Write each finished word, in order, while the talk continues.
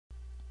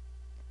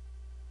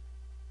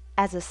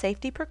As a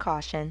safety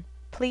precaution,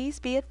 please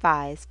be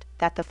advised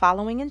that the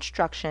following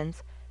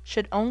instructions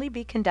should only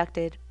be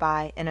conducted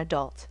by an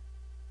adult.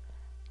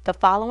 The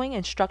following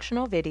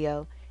instructional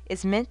video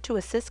is meant to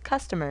assist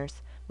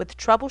customers with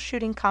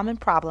troubleshooting common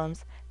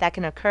problems that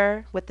can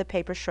occur with the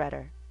paper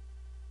shredder.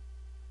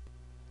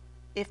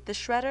 If the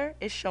shredder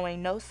is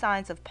showing no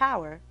signs of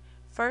power,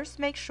 first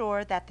make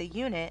sure that the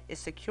unit is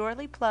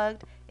securely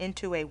plugged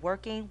into a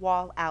working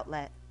wall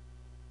outlet.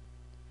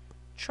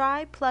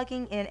 Try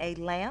plugging in a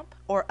lamp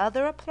or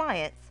other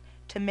appliance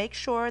to make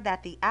sure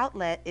that the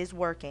outlet is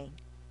working.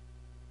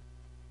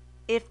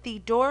 If the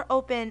door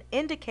open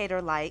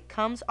indicator light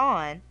comes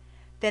on,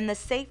 then the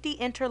safety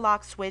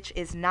interlock switch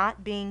is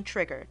not being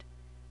triggered.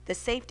 The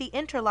safety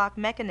interlock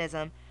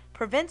mechanism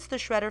prevents the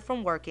shredder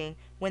from working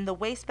when the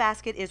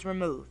wastebasket is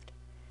removed.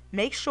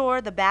 Make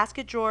sure the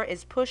basket drawer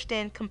is pushed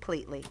in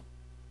completely.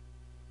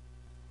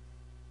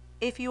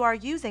 If you are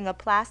using a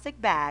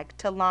plastic bag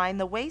to line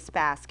the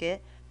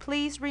wastebasket,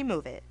 please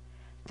remove it.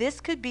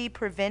 This could be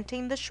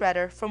preventing the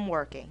shredder from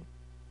working.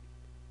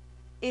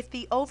 If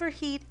the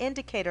overheat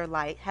indicator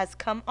light has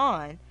come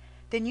on,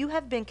 then you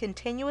have been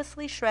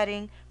continuously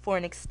shredding for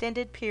an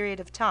extended period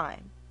of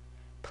time.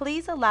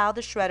 Please allow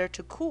the shredder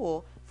to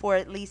cool for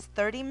at least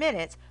 30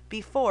 minutes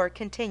before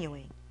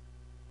continuing.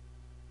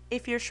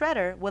 If your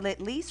shredder will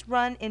at least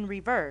run in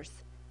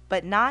reverse,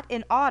 but not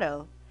in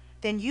auto,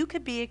 then you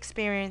could be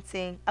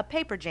experiencing a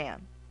paper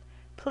jam.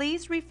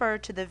 Please refer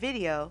to the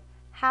video,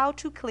 How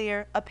to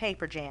Clear a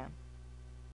Paper Jam.